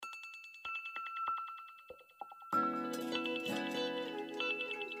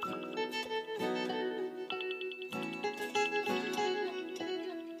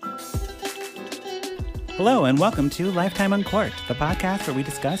Hello and welcome to Lifetime Uncorked, the podcast where we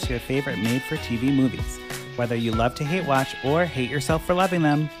discuss your favorite made-for-TV movies. Whether you love to hate watch or hate yourself for loving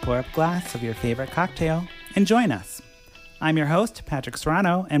them, pour up a glass of your favorite cocktail and join us. I'm your host, Patrick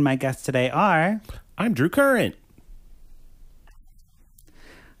Serrano, and my guests today are... I'm Drew Current.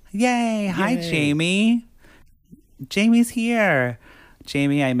 Yay! Hi, Jamie. Jamie's here.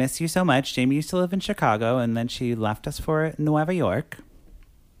 Jamie, I miss you so much. Jamie used to live in Chicago, and then she left us for Nueva York.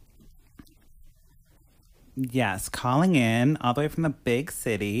 Yes, calling in all the way from the big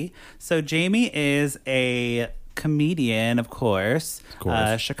city. So Jamie is a comedian, of course.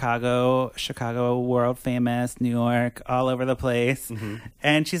 Chicago, world famous, New York, all over the place. Mm-hmm.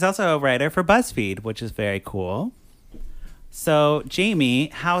 And she's also a writer for BuzzFeed, which is very cool. So Jamie,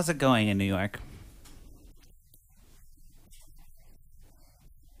 how's it going in New York?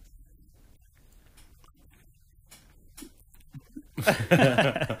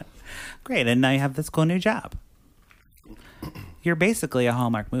 Great, and now you have this cool new job. You're basically a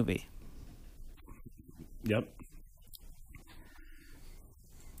Hallmark movie. Yep.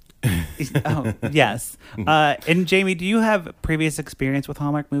 Oh, yes. And Jamie, do you have previous experience with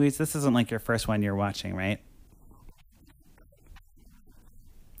Hallmark movies? This isn't like your first one you're watching, right?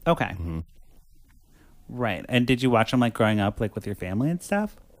 Okay. Mm-hmm. Right. And did you watch them like growing up, like with your family and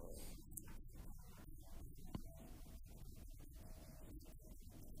stuff?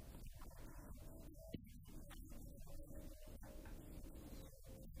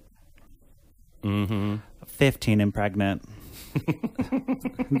 Mm-hmm. 15 and pregnant.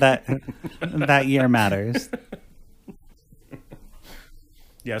 that year matters.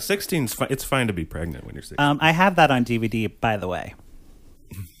 Yeah, 16's fine. It's fine to be pregnant when you're 16. I have that on DVD, by the way.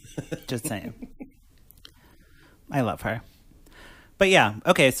 Just saying. I love her. But yeah,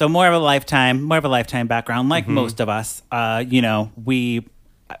 okay, so more of a lifetime background, like most of us. We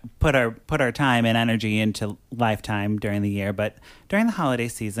put our time and energy into Lifetime during the year, but during the holiday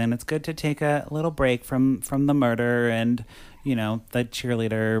season, it's good to take a little break from the murder and, the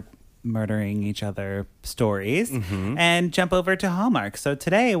cheerleader murdering each other stories and jump over to Hallmark. So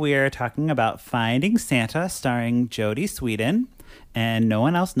today we are talking about Finding Santa, starring Jodie Sweetin and no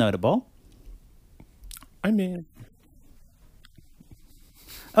one else notable. I mean...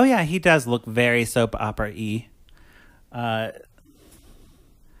 Oh yeah, he does look very soap opera-y.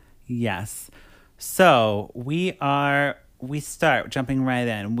 Yes. So we start jumping right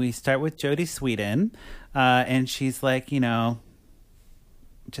in. We start with Jodie Sweetin, and she's like,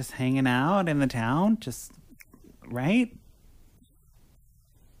 just hanging out in the town, just right.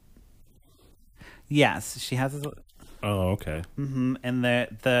 Yes, she has. Oh, okay. Mm-hmm. And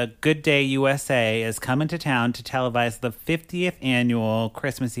the Good Day USA is coming to town to televise the 50th annual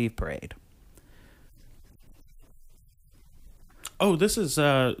Christmas Eve parade. Oh, this is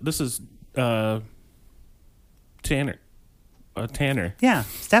Tanner. Tanner. Yeah,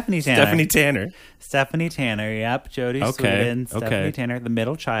 Stephanie Tanner. Stephanie Tanner, yep. Jodie Sweetin, Stephanie Tanner, the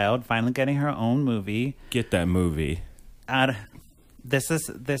middle child, finally getting her own movie. Get that movie. This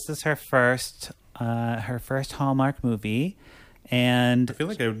is her first Hallmark movie, and I feel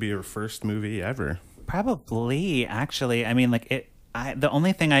like it would be her first movie ever. Probably, actually. I mean, the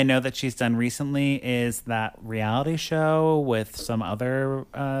only thing I know that she's done recently is that reality show with some other,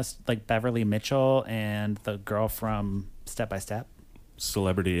 like Beverly Mitchell and the girl from Step by Step.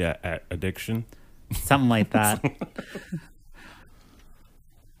 Celebrity Addiction. Something like that.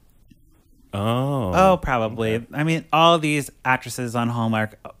 Oh, probably. Okay. I mean, all these actresses on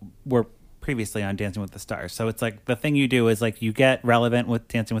Hallmark were previously on Dancing with the Stars. So it's like the thing you do is like you get relevant with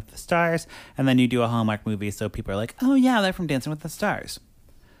Dancing with the Stars, and then you do a Hallmark movie so people are like, oh yeah, they're from Dancing with the Stars.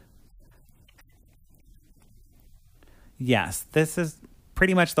 Yes, this is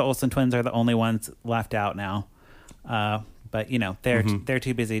pretty much the Olsen twins are the only ones left out now. But they're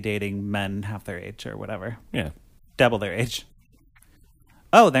too busy dating men half their age or whatever. Yeah. Double their age.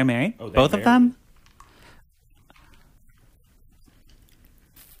 Oh, they're married? Oh, Both of them?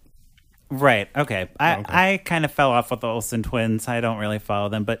 Right. Okay. I kind of fell off with the Olsen twins. I don't really follow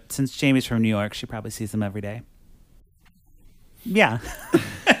them, but since Jamie's from New York, she probably sees them every day. Yeah.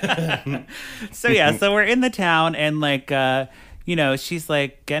 So we're in the town and she's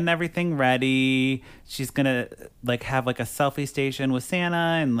like getting everything ready. She's gonna have a selfie station with Santa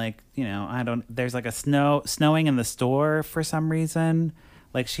and there's snowing in the store for some reason.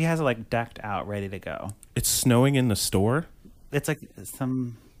 Like she has it decked out, ready to go. It's snowing in the store? It's like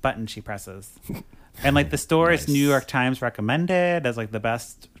some button she presses. And the store Nice. is New York Times recommended as the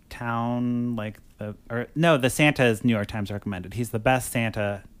best town, the Santa is New York Times recommended. He's the best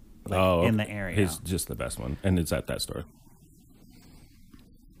Santa in the area. He's just the best one. And it's at that store.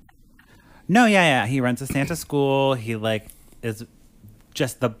 No, yeah. He runs a Santa school. He like is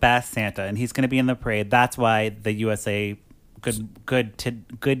just the best Santa, and he's going to be in the parade. That's why the USA Good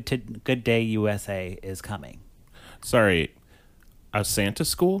Day USA is coming. Sorry, a Santa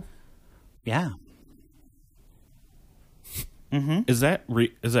school? Yeah. Is that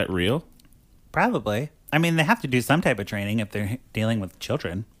real? Probably. I mean, they have to do some type of training if they're dealing with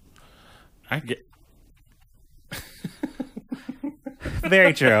children. I get.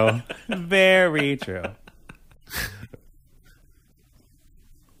 Very true. Very true.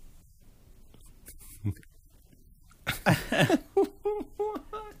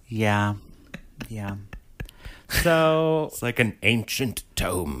 Yeah. So It's like an ancient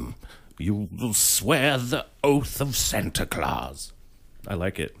tome. You will swear the oath of Santa Claus. I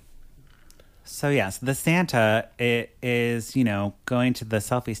like it. So yes, the Santa is, going to the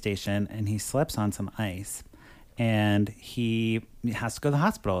selfie station, and he slips on some ice, and he has to go to the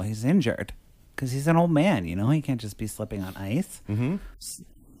hospital. He's injured because he's an old man. He can't just be slipping on ice. Mm-hmm.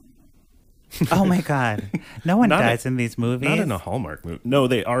 Oh my God! No one dies in these movies. Not in a Hallmark movie. No,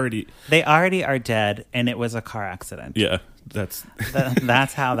 they already are dead, and it was a car accident. Yeah, that's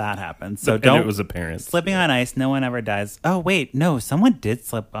how that happens. So and don't. it was apparent. Slipping on ice, no one ever dies. Oh wait, no, someone did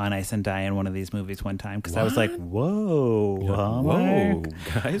slip on ice and die in one of these movies one time because I was like, whoa, Hallmark.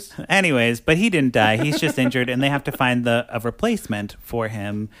 Guys. Anyways, but he didn't die. He's just injured, and they have to find a replacement for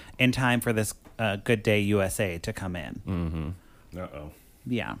him in time for this Good Day USA to come in. Mm-hmm. Uh-oh.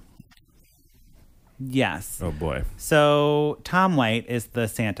 Yeah. Yes. Oh boy. So Tom White is the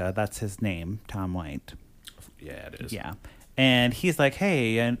Santa. That's his name, Tom White. Yeah, it is. Yeah. And he's like,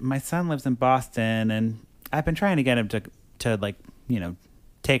 hey, and my son lives in Boston, and I've been trying to get him to like,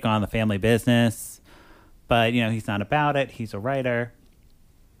 take on the family business. But, he's not about it. He's a writer.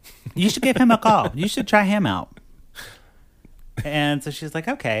 You should give him a call. You should try him out. And so she's like,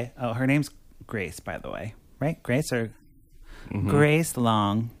 okay. Oh, her name's Grace, by the way. Right? Grace or Grace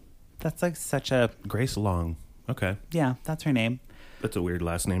Long. That's like such a... Grace Long. Okay. Yeah, that's her name. That's a weird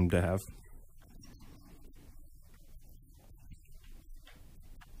last name to have.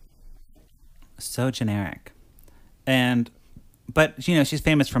 So generic. But she's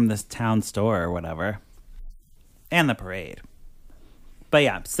famous from this town store or whatever. And the parade. But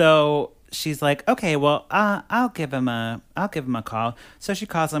yeah, so she's like, okay, well, I'll give him a call. So she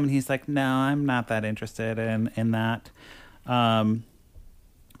calls him, and he's like, no, I'm not that interested in that.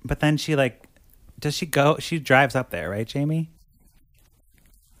 But then she does she go? She drives up there, right, Jamie?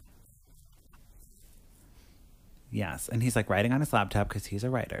 Yes, and he's like writing on his laptop because he's a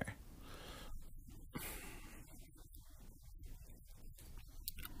writer.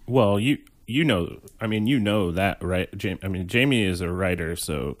 Well, you know that, right? Jamie is a writer,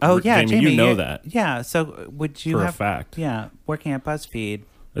 so oh yeah, Jamie, you know that. Yeah, so would you for have a fact? Yeah, working at BuzzFeed.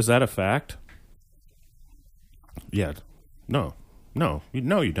 Is that a fact? Yeah. No,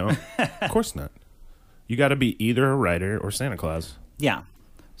 you don't. Of course not. You got to be either a writer or Santa Claus. Yeah.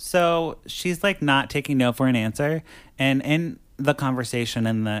 So she's like not taking no for an answer, and in the conversation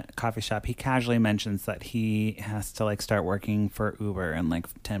in the coffee shop, he casually mentions that he has to like start working for Uber in like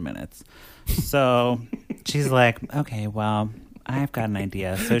 10 minutes. So she's like, okay, well, I've got an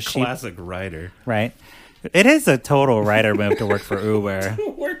idea. So Classic writer. Right. It is a total writer move to work for Uber.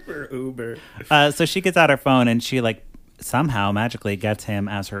 Work for Uber. So she gets out her phone, and she like somehow magically gets him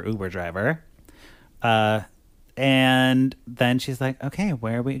as her Uber driver. And then she's like, okay,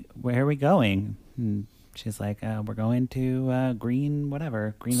 where are we going? And she's like, we're going to Green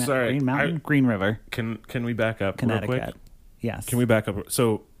Mountain, Green River. Can we back up Connecticut. real quick? Yes. Can we back up?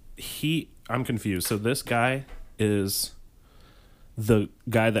 So I'm confused. So this guy is the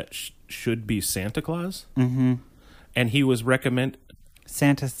guy that should be Santa Claus? Mm-hmm. And he was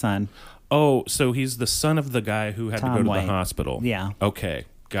Santa's son. Oh, so he's the son of the guy who had Tom to go to White. the hospital. Yeah. Okay,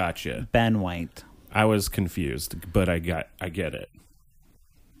 gotcha. Ben White. I was confused, but I get it.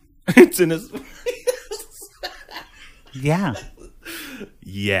 It's in his... Yeah.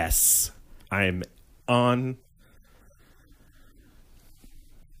 Yes. I'm on...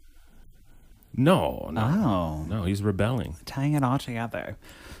 No. No, he's rebelling. Tying it all together.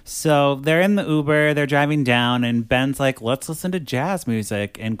 So they're in the Uber, they're driving down, and Ben's like, let's listen to jazz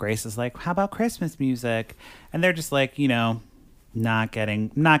music. And Grace is like, how about Christmas music? And they're just like, not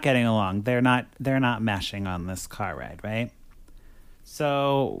getting along. They're not meshing on this car ride, right?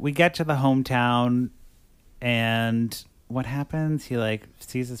 So we get to the hometown, and what happens? He like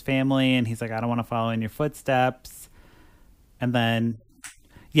sees his family, and he's like, I don't want to follow in your footsteps. And then,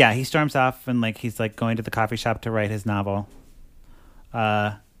 yeah, he storms off, and like he's like going to the coffee shop to write his novel.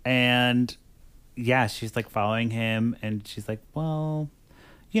 And yeah, she's like following him, and she's like, well,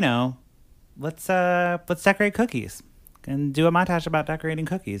 let's decorate cookies and do a montage about decorating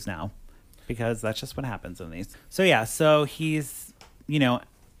cookies now, because that's just what happens in these. So yeah, so he's,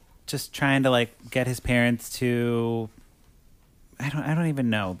 just trying to like get his parents to, I don't even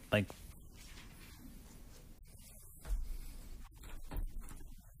know, like,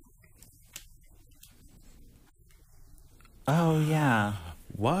 oh yeah,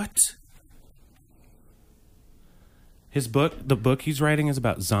 What? The book he's writing is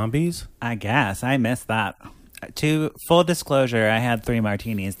about zombies? I guess I missed that. To full disclosure, I had 3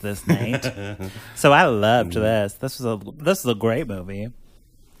 martinis this night, so I loved this. This was a great movie.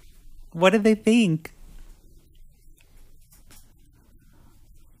 What did they think?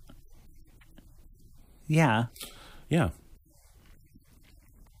 Yeah. Yeah.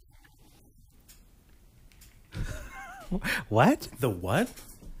 What? The what?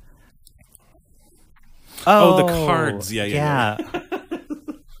 Oh, the cards. Yeah.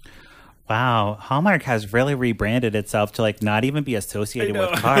 Wow, Hallmark has really rebranded itself to like not even be associated I know.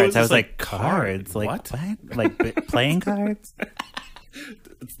 with cards. I was just like, like, cards? Like what? Like playing cards?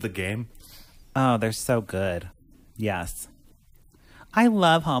 It's the game. Oh, they're so good. Yes. I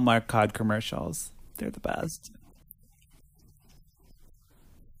love Hallmark card commercials. They're the best.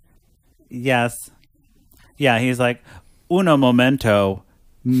 Yes. Yeah, he's like, uno momento,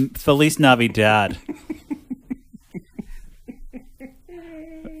 Feliz Navidad.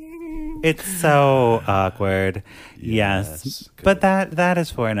 It's so awkward. Yes. Yes, But that is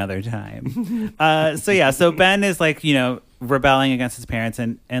for another time. So Ben is like, rebelling against his parents,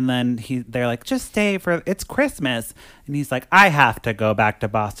 and then they're like, just stay for it's Christmas. And he's like, I have to go back to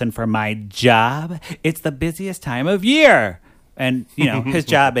Boston for my job. It's the busiest time of year. And his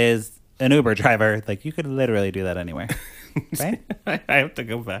job is an Uber driver. Like, you could literally do that anywhere. Right? I have to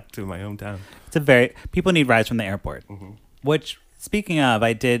go back to my hometown. People need rides from the airport. Which, speaking of,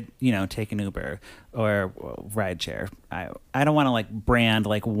 I did, take an Uber or ride share. I don't want to like brand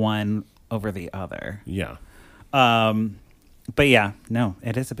like one over the other. Yeah. But yeah, no,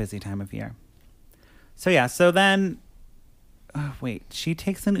 it is a busy time of year. So then, oh, wait, she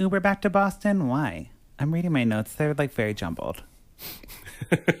takes an Uber back to Boston? Why? I'm reading my notes. They're like very jumbled.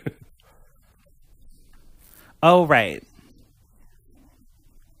 Oh, right.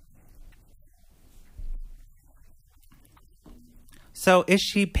 So is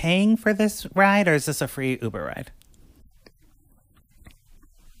she paying for this ride, or is this a free Uber ride?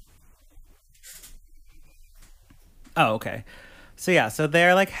 Oh, okay. So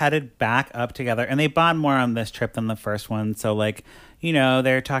they're like headed back up together, and they bond more on this trip than the first one. So like,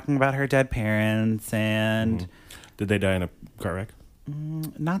 they're talking about her dead parents, and Did they die in a car wreck?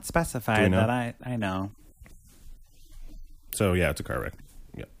 not Do we specified know? that I know. So yeah, it's a car wreck.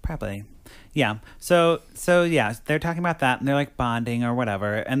 Yeah. Probably. Yeah. So yeah, they're talking about that, and they're like bonding or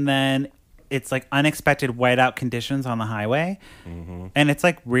whatever. And then it's like unexpected whiteout conditions on the highway. And it's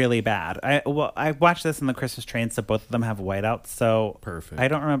like really bad. I watched this in the Christmas train, so both of them have whiteouts. So Perfect. I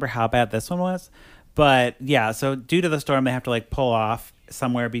don't remember how bad this one was. But yeah, so due to the storm, they have to like pull off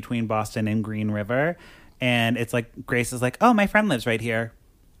somewhere between Boston and Green River. And it's like Grace is like, oh, my friend lives right here.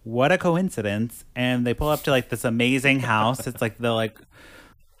 What a coincidence. And they pull up to like this amazing house. It's like the like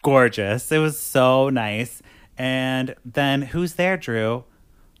gorgeous. It was so nice. And then who's there, Drew?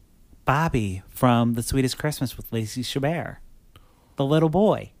 Bobby from The Sweetest Christmas with Lacey Chabert. The little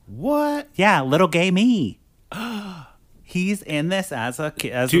boy. What? Yeah, little gay me. He's in this as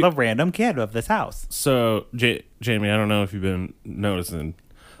Dude. the random kid of this house. So Jamie, I don't know if you've been noticing.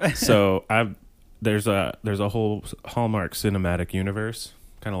 So there's a whole Hallmark cinematic universe,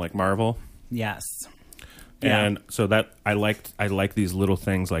 kind of like Marvel. Yes. Yeah. And so that I like these little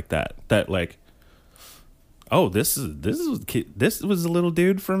things like that like, oh, this was a little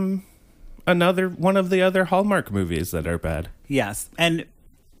dude from another one of the other Hallmark movies that are bad. Yes. And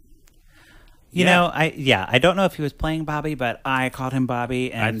Yeah. I don't know if he was playing Bobby, but I called him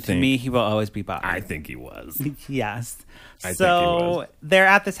Bobby, and to think- me he will always be Bobby. I think he was. Yes. I think he So was. they're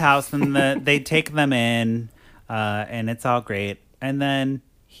at this house, and they take them in, and it's all great. And then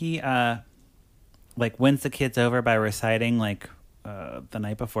he like wins the kids over by reciting like The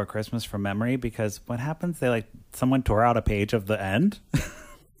Night Before Christmas from memory, because what happens? They like someone tore out a page of the end.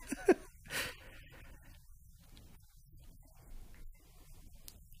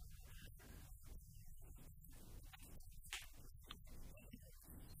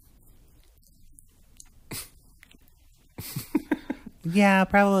 Yeah,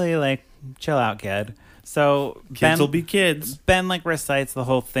 probably like chill out, kid. So Kids will be kids. Ben like recites the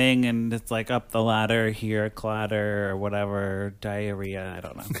whole thing, and it's like up the ladder, here clatter or whatever, diarrhea. I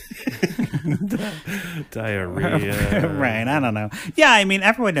don't know. Diarrhea. Right, I don't know. Yeah, I mean,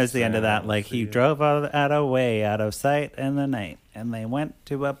 everyone knows the end of that. Like, he drove out away, out of sight in the night, and they went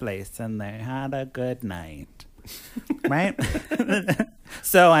to a place, and they had a good night. Right?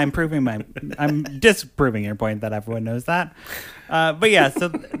 So I'm disproving your point that everyone knows that. But yeah, so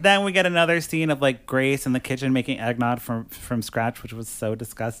then we get another scene of like Grace in the kitchen making eggnog from scratch, which was so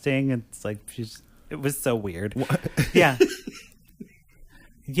disgusting. It's like it was so weird. What? Yeah.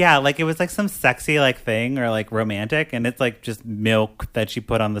 Yeah, like it was like some sexy like thing or like romantic, and it's like just milk that she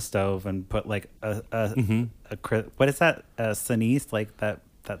put on the stove and put like a what is that? A Sinise, like that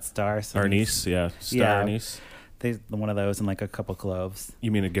star. Arnice, yeah. Star Arnice. One of those and like a couple cloves. You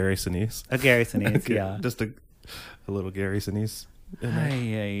mean a Gary Sinise? A Gary Sinise, Okay, yeah. Just a little Gary Sinise.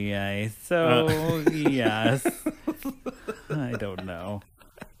 Ay. So, yes. I don't know.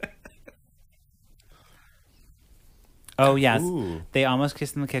 Oh, yes. Ooh. They almost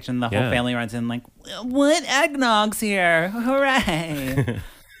kiss in the kitchen. The whole family runs in like, what eggnog's here? Hooray.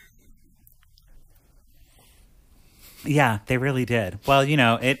 Yeah, they really did. Well, you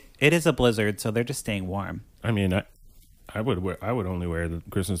know, it is a blizzard, so they're just staying warm. I mean, I would only wear the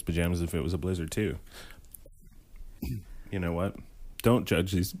Christmas pajamas if it was a blizzard too. You know what? Don't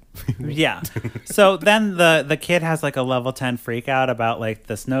judge these. Yeah. So then the kid has like a level 10 freak out about like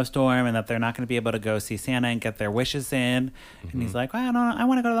the snowstorm and that they're not going to be able to go see Santa and get their wishes in. Mm-hmm. And he's like, I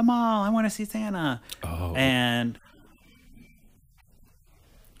want to go to the mall. I want to see Santa. Oh. And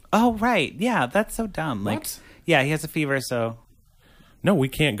oh, right. Yeah, that's so dumb. Like, what? Yeah, he has a fever, so no, we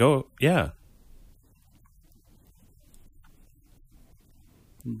can't go. Yeah.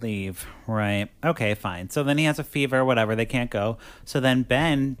 Leave. Right. Okay, fine. So then he has a fever, whatever. They can't go. So then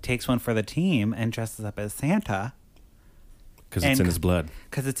Ben takes one for the team and dresses up as Santa. Because it's in his blood.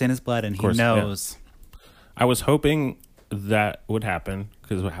 Because it's in his blood and he knows. Yeah. I was hoping that would happen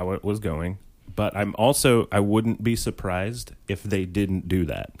because of how it was going. But I wouldn't be surprised if they didn't do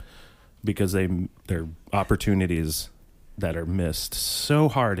that. Because they're opportunities that are missed so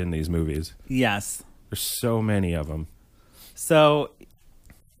hard in these movies. Yes. There's so many of them. So...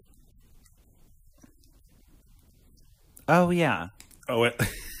 Oh, yeah. Oh, it...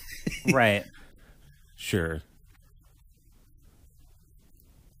 Right. Sure.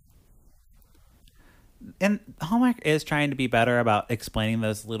 And Hallmark is trying to be better about explaining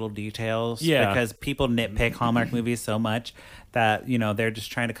those little details. Yeah. Because people nitpick Hallmark movies so much that, you know, they're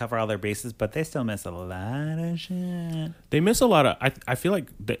just trying to cover all their bases, but they still miss a lot of shit. They miss a lot of... I feel like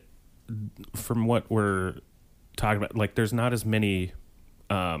from what we're talking about, like, there's not as many...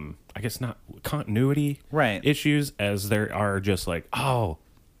 I guess not continuity issues as there are just like, oh,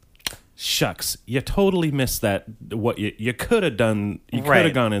 shucks, you totally missed that. What you could have done, you could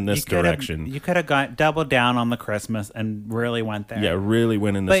have gone in this direction. You could have doubled down on the Christmas and really went there. Yeah, really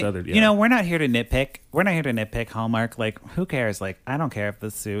went in this other. Yeah. You know, we're not here to nitpick. We're not here to nitpick Hallmark. Like, who cares? Like, I don't care if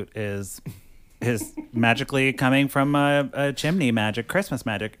the suit is magically coming from a chimney magic, Christmas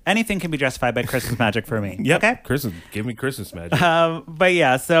magic. Anything can be justified by Christmas magic for me. Yep. Okay? Give me Christmas magic. But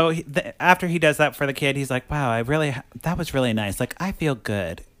yeah, so after he does that for the kid, he's like, wow, that was really nice. Like, I feel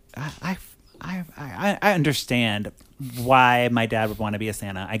good. I understand why my dad would want to be a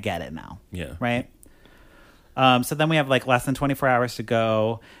Santa. I get it now. Yeah. Right? So then we have like less than 24 hours to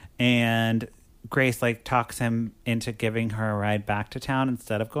go, and Grace like talks him into giving her a ride back to town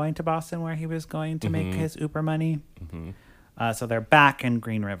instead of going to Boston where he was going to make his Uber money. Mm-hmm. So they're back in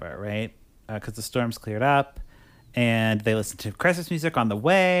Green River, right? Because the storm's cleared up, and they listen to Christmas music on the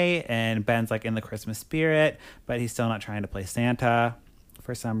way, and Ben's like in the Christmas spirit, but he's still not trying to play Santa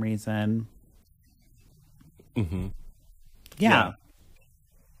for some reason. Mm-hmm. Yeah.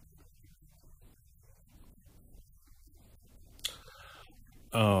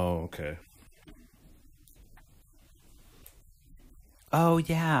 Oh, okay. Oh,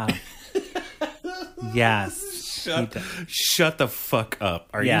 yeah. Yes. Shut the fuck up.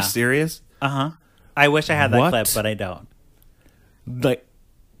 Are you serious? Uh-huh. I wish I had that clip, but I don't. Like,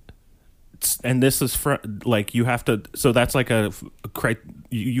 and this is like, you have to, so that's like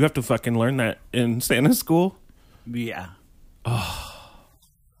you have to fucking learn that in Santa school? Yeah. Oh.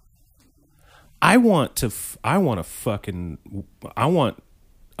 I want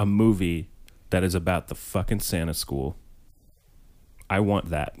a movie that is about the fucking Santa school. I want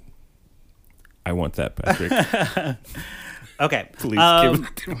that. Patrick. Okay. Please give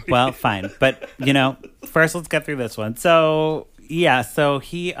it to me. Well, fine. But, you know, first let's get through this one. So, yeah. So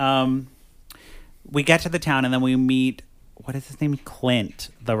we get to the town and then we meet what is his name? Clint,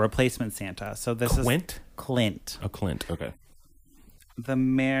 the replacement Santa. So this Clint? is Clint. Oh, Clint. Okay. The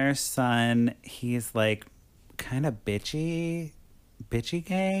mayor's son, he's like kind of bitchy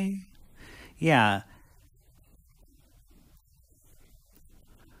gay. Yeah.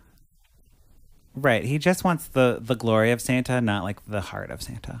 Right. He just wants the glory of Santa, not like the heart of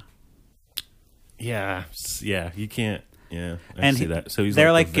Santa. Yeah. Yeah. You can't. Yeah. I And see that. So he's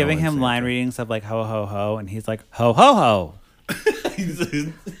they're like like the giving villain him line Santa. readings of like ho ho ho, and he's like ho ho ho.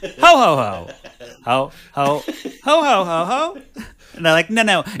 Ho ho ho. Ho ho ho ho ho ho. And they're like, no,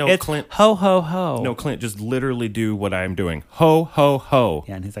 No, it's Clint. ho ho ho. No, Clint, just literally do what I'm doing. Ho, ho, ho.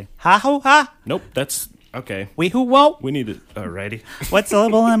 Yeah, and he's like, ha ho ha. Nope, that's okay. We who won't. We need it. Alrighty. What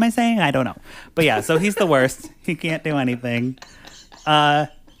syllable am I saying? I don't know. But yeah, so he's the worst. He can't do anything.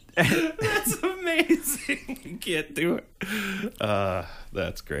 That's amazing. You can't do it.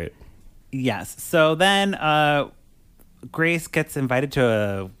 That's great. Yes. So then Grace gets invited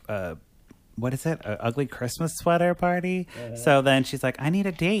to a what is it? An ugly Christmas sweater party. So then she's like, I need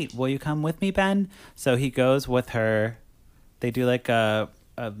a date. Will you come with me, Ben? So he goes with her. They do like a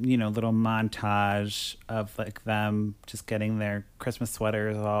little montage of like them just getting their Christmas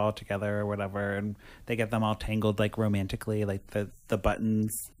sweaters all together or whatever, and they get them all tangled like romantically, like the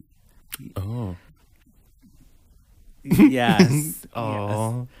buttons. Oh. Yes.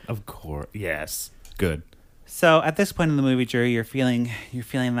 Oh. Yes. Of course. Yes. Good. So at this point in the movie, Drew, you're feeling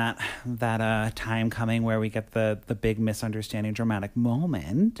that time coming where we get the big misunderstanding dramatic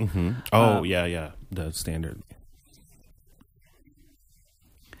moment. Mm-hmm. Oh, yeah. The standard.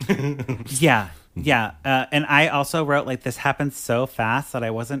 Yeah. And I also wrote like this happened so fast that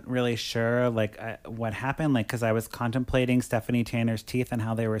I wasn't really sure like what happened, like because I was contemplating Stephanie Tanner's teeth and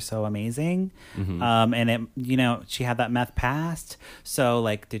how they were so amazing. And it, she had that meth passed. So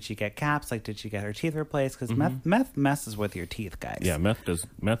like, did she get caps? Like, did she get her teeth replaced? Because meth messes with your teeth, guys. Yeah, meth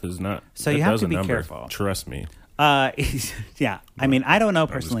is not. So it you have does to a be number. careful. Trust me. Yeah. I mean, I don't know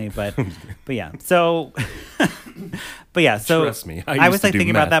personally, but yeah. So, but yeah. So Trust me, I I was used to like do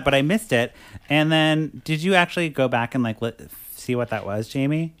thinking about meth. that, but I missed it. And then, did you actually go back and like see what that was,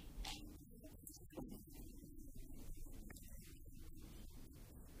 Jamie?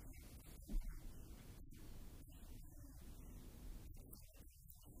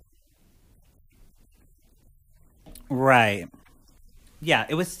 Right. Yeah.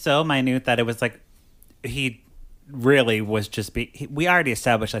 It was so minute that it was like he really was just we already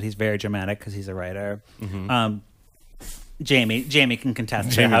established that he's very dramatic because he's a writer. Jamie can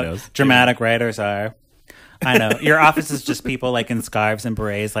contest to Jamie how knows. dramatic writers are. I know. Your office is just people like in scarves and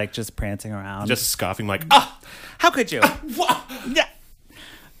berets, like just prancing around. Just scoffing like, How could you? Yeah.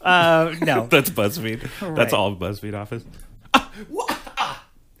 No. That's BuzzFeed. Right. That's all BuzzFeed office.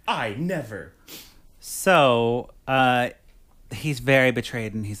 I never. So he's very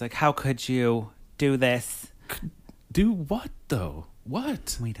betrayed, and he's like, how could you do this? Do what though?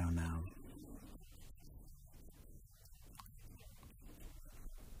 What? We don't know.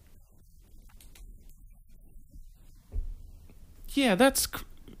 Yeah, that's.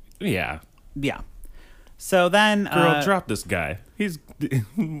 Yeah. Yeah. So then... Girl, drop this guy. He's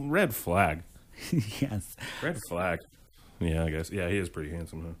red flag. Yes. Red flag. Yeah, I guess. Yeah, he is pretty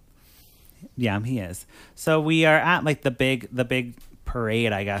handsome, huh? Yeah, he is. So we are at like the big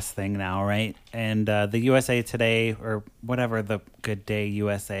parade, I guess, thing now, right? And the USA Today or whatever the Good Day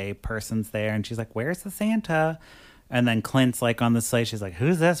USA person's there, and she's like, "Where's the Santa?" And then Clint's like on the sleigh. She's like,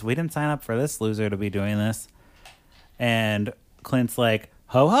 "Who's this? We didn't sign up for this loser to be doing this." And Clint's like,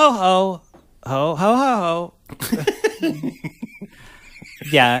 "Ho ho ho, ho ho ho ho."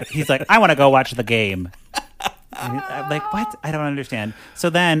 Yeah, he's like, "I want to go watch the game." I'm like, what? I don't understand. So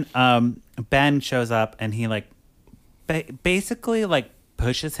then Ben shows up and he like basically like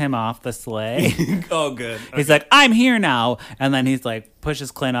pushes him off the sleigh. Oh, good. He's like, I'm here now. And then he's like pushes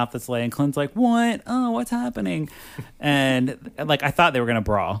Clint off the sleigh and Clint's like, what? Oh, what's happening? And like I thought they were gonna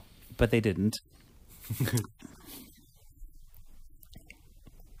brawl, but they didn't.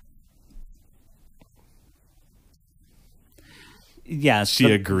 Yes, She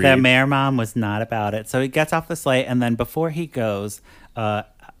agreed. The mayor mom was not about it. So he gets off the sleigh, and then before he goes,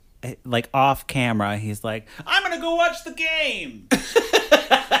 like off camera, he's like, "I'm gonna go watch the game."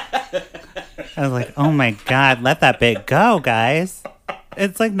 I was like, "Oh my god, let that bit go, guys."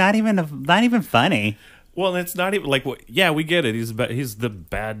 It's like not even funny. Well, it's not even like what. Yeah, we get it. He's the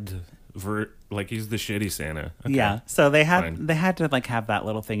bad like he's the shitty Santa. Okay. Yeah. So they Fine. had to like have that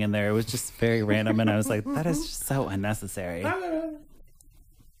little thing in there. It was just very random, and I was like, that is just so unnecessary.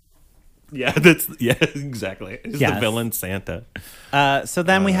 Yeah, that's exactly. He's the Yes. villain Santa. So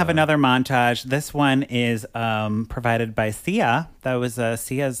then we have another montage. This one is provided by Sia. That was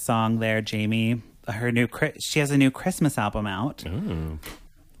Sia's song there, Jamie. She has a new Christmas album out.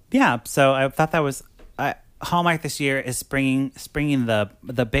 Yeah, so I thought that was Hallmark this year is springing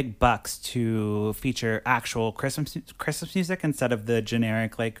the big bucks to feature actual Christmas music instead of the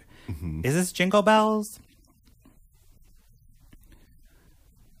generic is this Jingle Bells?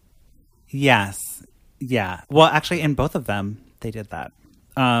 Yes. Yeah. Well, actually, in both of them, they did that.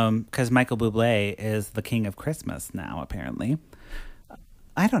 Because Michael Bublé is the king of Christmas now, apparently.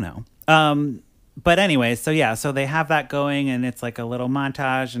 I don't know. But anyway, so they have that going, and it's like a little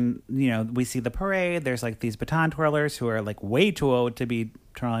montage, and, we see the parade. There's like these baton twirlers who are like way too old to be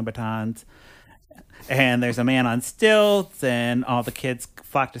twirling batons. And there's a man on stilts, and all the kids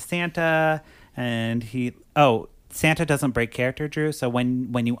flock to Santa, and Santa doesn't break character, Drew. So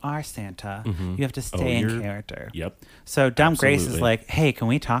when you are Santa, you have to stay in character. Yep. So Dumb Grace is Absolutely. like, "Hey, can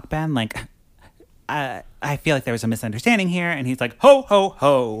we talk, Ben? Like, I feel like there was a misunderstanding here." And he's like, "Ho, ho,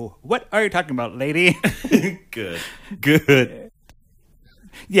 ho! What are you talking about, lady?" Good.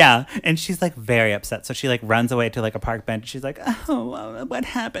 Yeah, and she's like very upset. So she like runs away to like a park bench. She's like, "Oh, what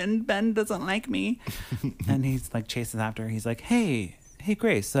happened? Ben doesn't like me." And he's like chases after her. He's like, "Hey,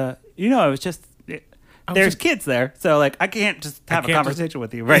 Grace. I was just." There's kids there, so like I can't just have a conversation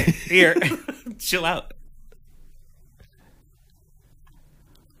with you right here. Chill out.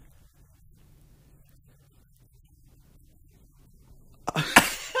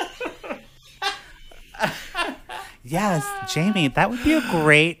 Yes, Jamie, that would be a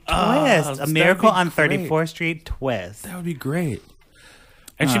great twist. A Miracle on 34th Street twist. That would be great.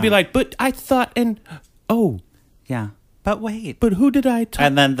 And she'd be like, "But I thought, Yeah, but wait. but who did I talk?"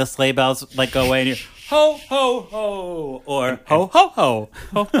 And then the sleigh bells like go away, and you're ho ho ho or ho ho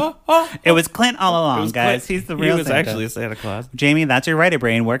ho. It was Clint all along, guys. He's the real. He was Santa. actually Santa Claus. Jamie, that's your writer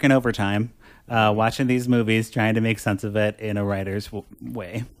brain working overtime, watching these movies, trying to make sense of it in a writer's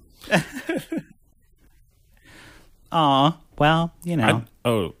way. Aw, well,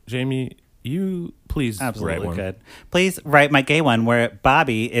 Jamie, you please write absolutely one. could. Please write my gay one where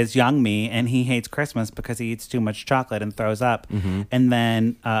Bobby is young me and he hates Christmas because he eats too much chocolate and throws up. And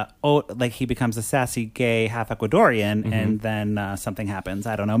then, he becomes a sassy gay half Ecuadorian, and then something happens.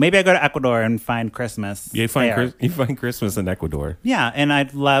 I don't know. Maybe I go to Ecuador and find Christmas. You there. find Christmas in Ecuador. Yeah, and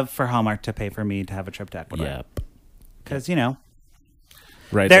I'd love for Hallmark to pay for me to have a trip to Ecuador. Yep. Because,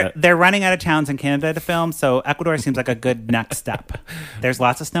 Right. they're running out of towns in Canada to film, so Ecuador seems like a good next step. There's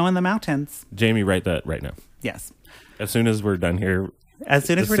lots of snow in the mountains. Jamie, write that right now. Yes. As soon as we're done here. As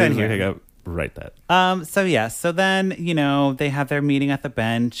soon as we're done we here. hang up, write that. So then, they have their meeting at the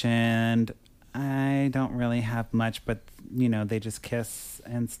bench, and I don't really have much, but, they just kiss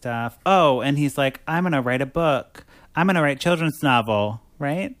and stuff. Oh, and he's like, "I'm going to write a book. I'm going to write children's novel,"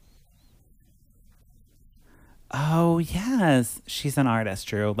 right? Oh, yes. She's an artist,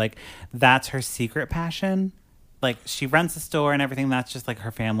 Drew. Like, that's her secret passion. Like, she runs the store and everything. That's just, like,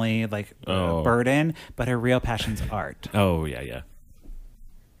 her family, burden. But her real passion's art. Oh, yeah.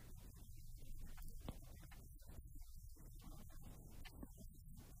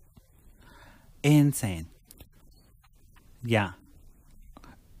 Insane. Yeah.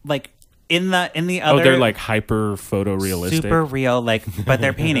 Like, in the other... Oh, they're, like, hyper photorealistic. Super real, but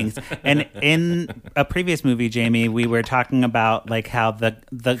they're paintings. And in a previous movie, Jamie, we were talking about like how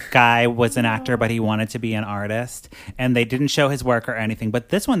the guy was an actor, but he wanted to be an artist, and they didn't show his work or anything. But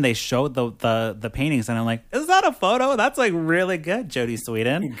this one, they showed the paintings, and I'm like, is that a photo? That's like really good, Jodie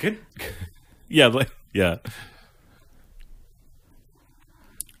Sweetin. Good. Yeah.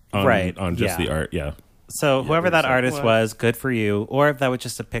 Right. On just the art, yeah. So whoever that like, artist what? was, good for you. Or if that was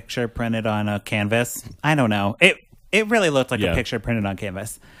just a picture printed on a canvas, I don't know. It really looked like a picture printed on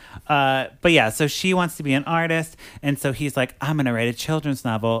canvas. But yeah, so she wants to be an artist, and so he's like, "I'm going to write a children's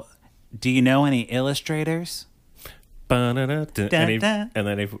novel. Do you know any illustrators?" And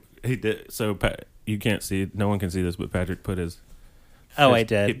then he did. So you can't see. No one can see this, but Patrick put his. Oh, I He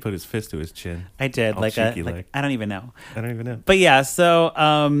did. put his fist to his chin. I did. All Like cheeky like. I don't even know. I don't even know. But yeah,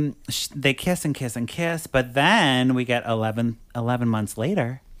 so they kiss and kiss and kiss, but then we get 11 months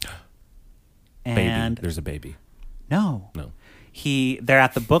later. And Baby. There's a baby. No. They're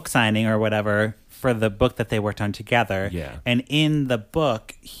at the book signing or whatever for the book that they worked on together. Yeah. And in the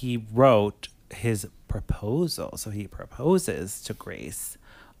book, he wrote his proposal. So he proposes to Grace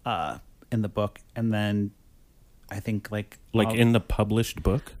in the book. And then I think in the published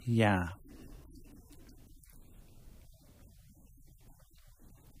book? Yeah.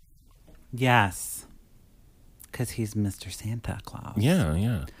 Yes. Because he's Mr. Santa Claus.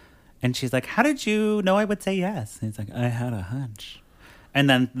 Yeah. And she's like, how did you know I would say yes? And he's like, I had a hunch. And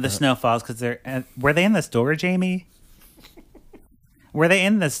then the snow falls because they're... were they in the store, Jamie? Were they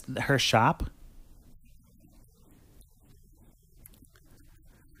in her shop?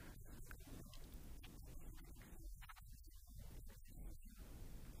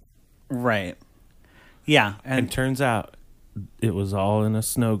 Right. Yeah. And turns out it was all in a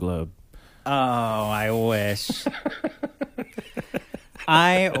snow globe. Oh, I wish.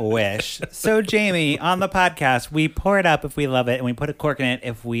 I wish. So, Jamie, on the podcast, we pour it up if we love it, and we put a cork in it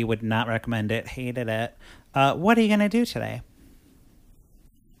if we would not recommend it, hated it. What are you going to do today?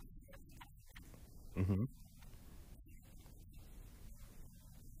 Mm-hmm.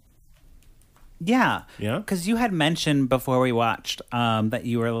 Yeah. Yeah? Because you had mentioned before we watched that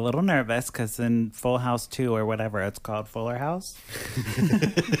you were a little nervous because in Full House 2 or whatever it's called, Fuller House?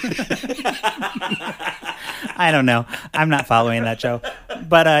 I don't know. I'm not following that show.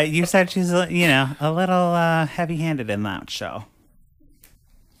 But you said she's, a little heavy-handed in that show.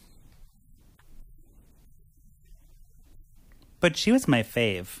 But she was my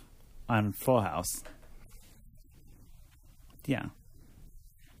fave on Full House. Yeah.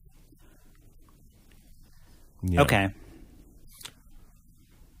 Yeah. Okay.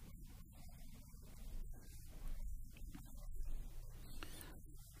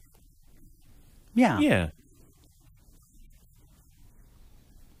 Yeah. Yeah.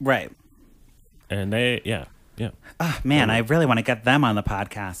 Right. And yeah. Oh, man, I really want to get them on the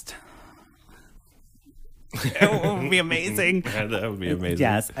podcast. It would be amazing. That would be amazing.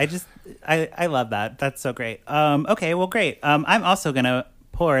 Yes, I love that. That's so great. Okay, well, great. I'm also gonna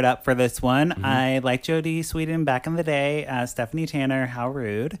pour it up for this one. Mm-hmm. I liked Jodie Sweetin back in the day. Stephanie Tanner, how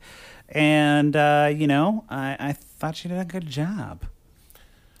rude. And I thought she did a good job.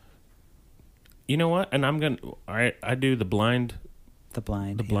 You know what? And I do the blind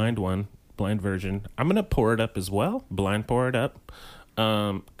one, blind version. I'm gonna pour it up as well. Blind pour it up.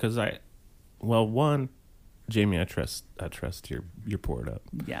 Because one, Jamie, I trust your pour it up.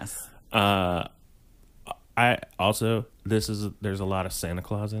 Yes. I also there's a lot of Santa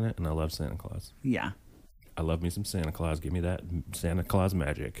Claus in it, and I love Santa Claus. Yeah. I love me some Santa Claus. Give me that Santa Claus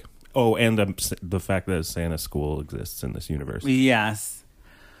magic. Oh, and the fact that Santa school exists in this universe. Yes.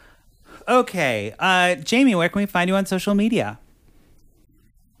 Okay. Jamie, where can we find you on social media?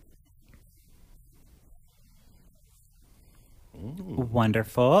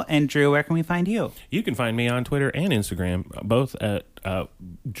 Wonderful. And Drew, where can we find you? You can find me on Twitter and Instagram, both at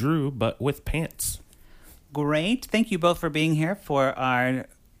Drew, but with pants. Great. Thank you both for being here for our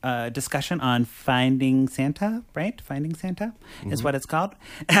discussion on Finding Santa, right? Finding Santa is what it's called.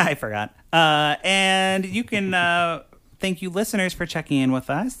 I forgot. And you can... thank you, listeners, for checking in with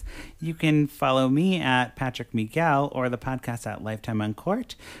us. You can follow me at Patrick Miguel or the podcast at Lifetime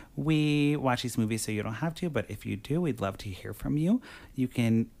Uncorked. We watch these movies so you don't have to, but if you do, we'd love to hear from you. You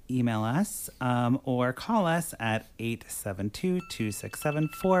can email us or call us at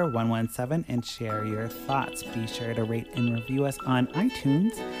 872-267-4117 and share your thoughts. Be sure to rate and review us on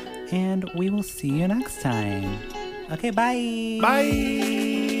iTunes, and we will see you next time. Okay, bye. Bye.